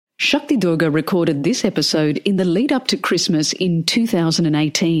Shakti Durga recorded this episode in the lead up to Christmas in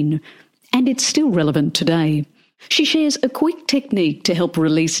 2018, and it's still relevant today. She shares a quick technique to help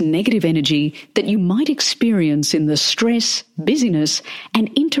release negative energy that you might experience in the stress, busyness, and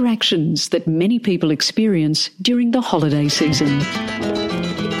interactions that many people experience during the holiday season.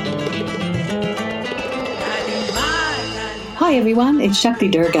 Hi everyone, it's Shakti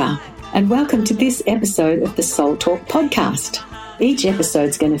Durga, and welcome to this episode of the Soul Talk podcast. Each episode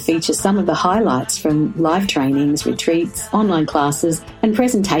is going to feature some of the highlights from live trainings, retreats, online classes, and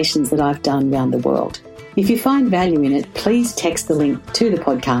presentations that I've done around the world. If you find value in it, please text the link to the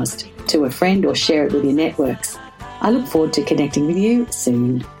podcast to a friend or share it with your networks. I look forward to connecting with you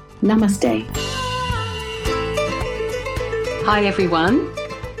soon. Namaste. Hi everyone.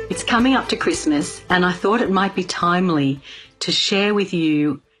 It's coming up to Christmas, and I thought it might be timely to share with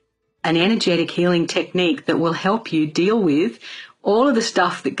you an energetic healing technique that will help you deal with all of the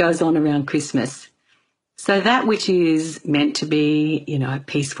stuff that goes on around Christmas. So that which is meant to be, a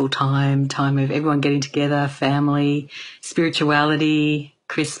peaceful time of everyone getting together, family, spirituality,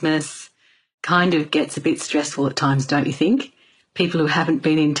 Christmas, kind of gets a bit stressful at times, don't you think? People who haven't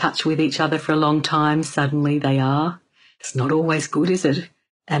been in touch with each other for a long time, suddenly they are. It's not always good, is it?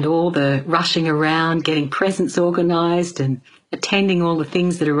 And all the rushing around, getting presents organised and attending all the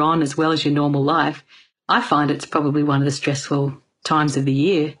things that are on as well as your normal life, I find it's probably one of the stressful times of the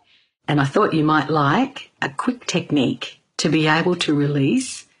year. And I thought you might like a quick technique to be able to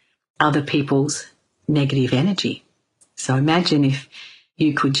release other people's negative energy. So imagine if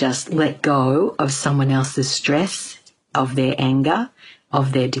you could just let go of someone else's stress, of their anger,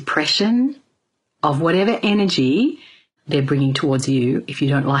 of their depression, of whatever energy they're bringing towards you. If you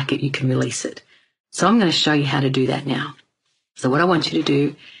don't like it, you can release it. So I'm going to show you how to do that now. So what I want you to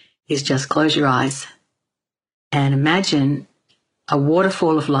do is just close your eyes and imagine a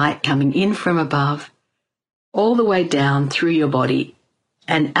waterfall of light coming in from above, all the way down through your body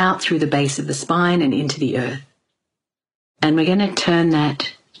and out through the base of the spine and into the earth. And we're going to turn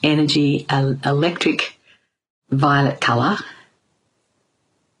that energy electric violet colour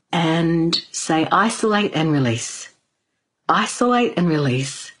and say isolate and release. Isolate and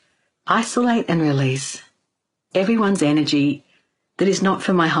release. Isolate and release everyone's energy that is not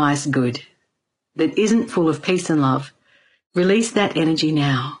for my highest good, that isn't full of peace and love. Release that energy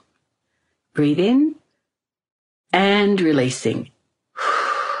now. Breathe in and releasing.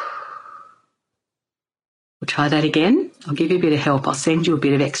 We'll try that again. I'll give you a bit of help. I'll send you a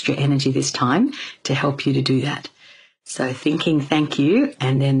bit of extra energy this time to help you to do that. So thinking thank you,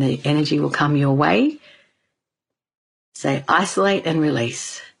 and then the energy will come your way. Say isolate and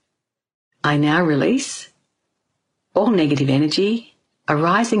release. I now release all negative energy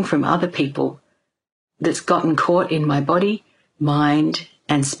arising from other people that's gotten caught in my body, mind,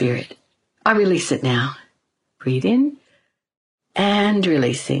 and spirit. I release it now. Breathe in and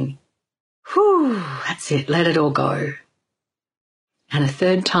releasing. Whew, that's it. Let it all go. And a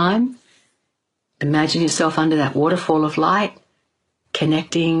third time, imagine yourself under that waterfall of light,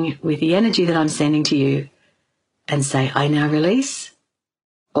 connecting with the energy that I'm sending to you, and say, I now release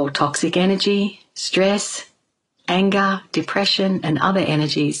all toxic energy, stress, anger, depression, and other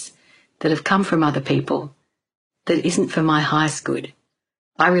energies that have come from other people that isn't for my highest good.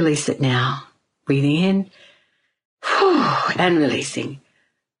 I release it now. Breathing in and releasing.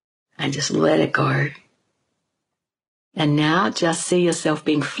 And just let it go. And now just see yourself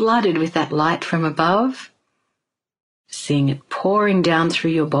being flooded with that light from above, seeing it pouring down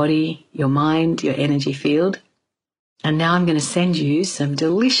through your body, your mind, your energy field. And now I'm going to send you some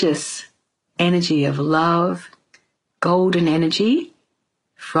delicious energy of love, golden energy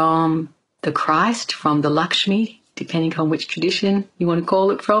from the Christ, from the Lakshmi, depending on which tradition you want to call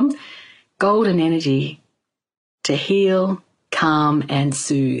it from. Golden energy to heal, calm, and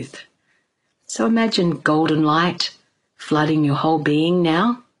soothe. So imagine golden light flooding your whole being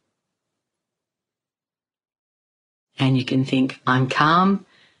now. And you can think, I'm calm,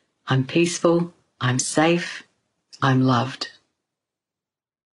 I'm peaceful, I'm safe, I'm loved.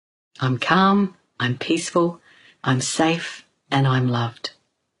 I'm calm, I'm peaceful, I'm safe, and I'm loved.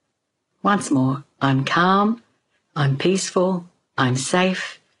 Once more, I'm calm, I'm peaceful, I'm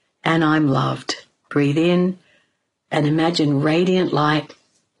safe, and I'm loved. Breathe in and imagine radiant light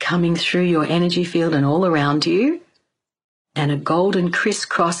coming through your energy field and all around you, and a golden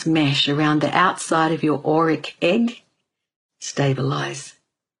crisscross mesh around the outside of your auric egg. Stabilize.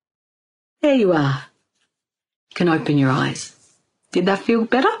 There you are. You can open your eyes. Did that feel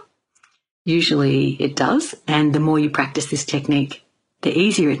better? Usually it does, and the more you practice this technique, the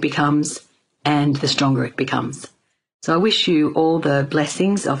easier it becomes and the stronger it becomes. So I wish you all the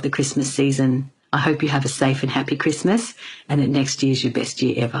blessings of the Christmas season. I hope you have a safe and happy Christmas and that next year's your best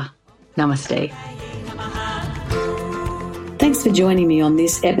year ever. Namaste. Thanks for joining me on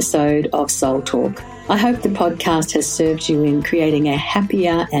this episode of Soul Talk. I hope the podcast has served you in creating a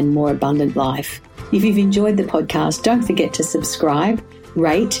happier and more abundant life. If you've enjoyed the podcast, don't forget to subscribe,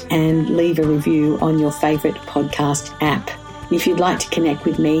 rate and leave a review on your favourite podcast app. If you'd like to connect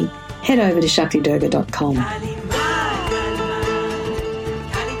with me, head over to shaktidurga.com.